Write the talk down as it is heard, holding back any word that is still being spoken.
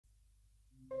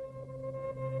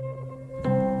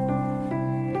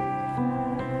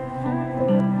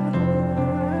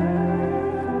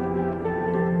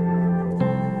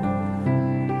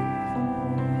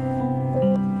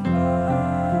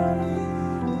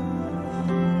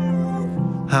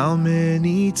How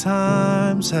many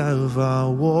times have I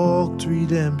walked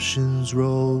redemption's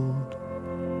road?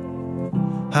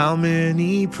 How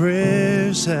many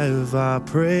prayers have I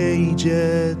prayed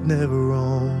yet never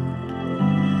owned?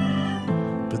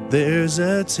 But there's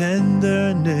a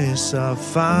tenderness I've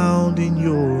found in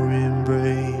your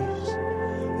embrace,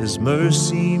 as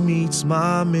mercy meets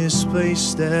my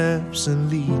misplaced steps and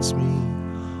leads me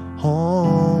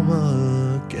home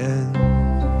again.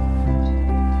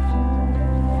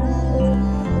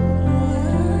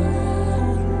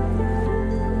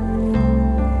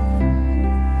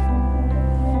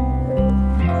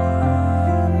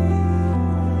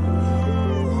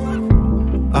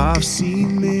 I've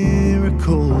seen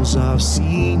miracles, I've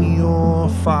seen your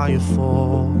fire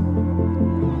fall,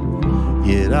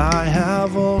 yet I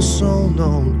have also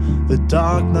known the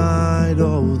dark night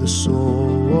of the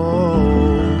soul.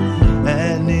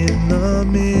 And in the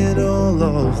middle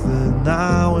of the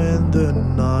now and the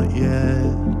not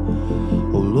yet,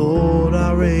 oh Lord,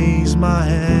 I raise my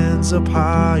hands up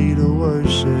high to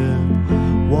worship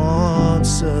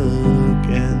once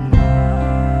again.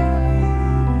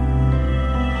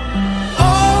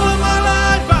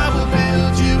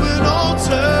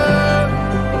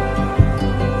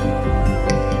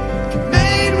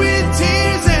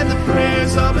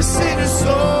 Of a sinner's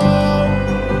soul,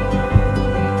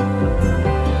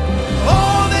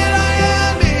 all that I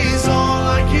am is all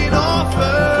I can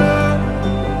offer,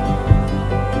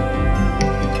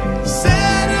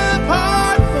 set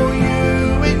apart for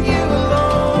you and you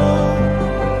alone.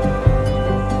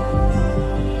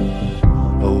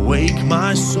 Awake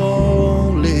my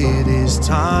soul, it is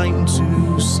time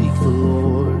to seek the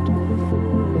Lord.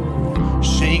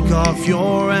 Shake off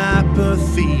your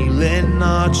apathy, let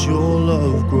not your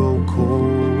love grow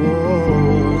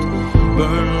cold.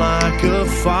 Burn like a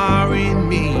fire in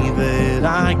me that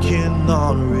I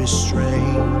cannot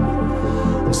restrain,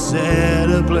 and set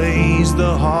ablaze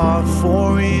the heart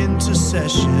for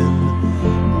intercession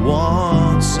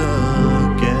once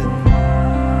again.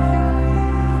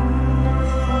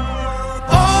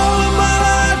 All of my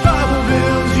life I will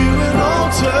build you an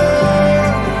altar,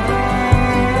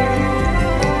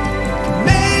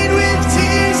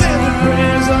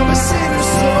 of a sinner's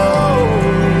soul.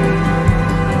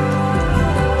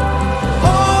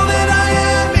 All that I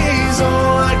am is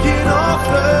all I can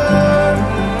offer,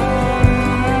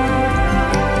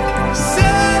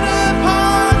 set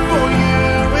apart for you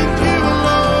and you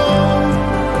alone.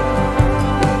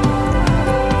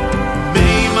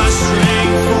 May my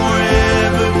strength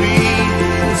forever be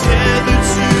tethered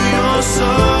to your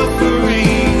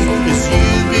suffering, as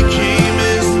you became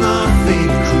as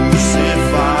nothing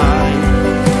crucified.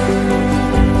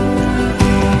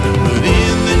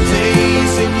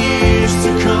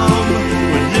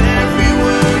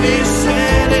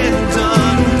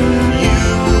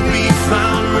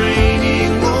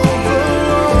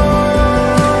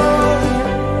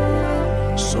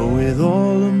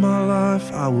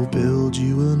 I will build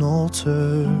you an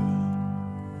altar,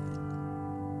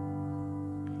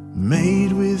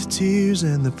 made with tears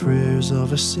and the prayers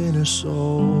of a sinner's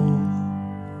soul.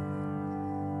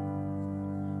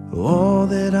 All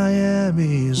that I am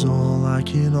is all I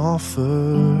can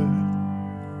offer,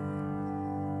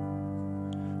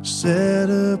 set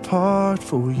apart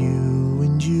for you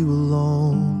and you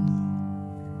alone,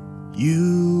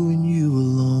 you and you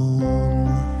alone.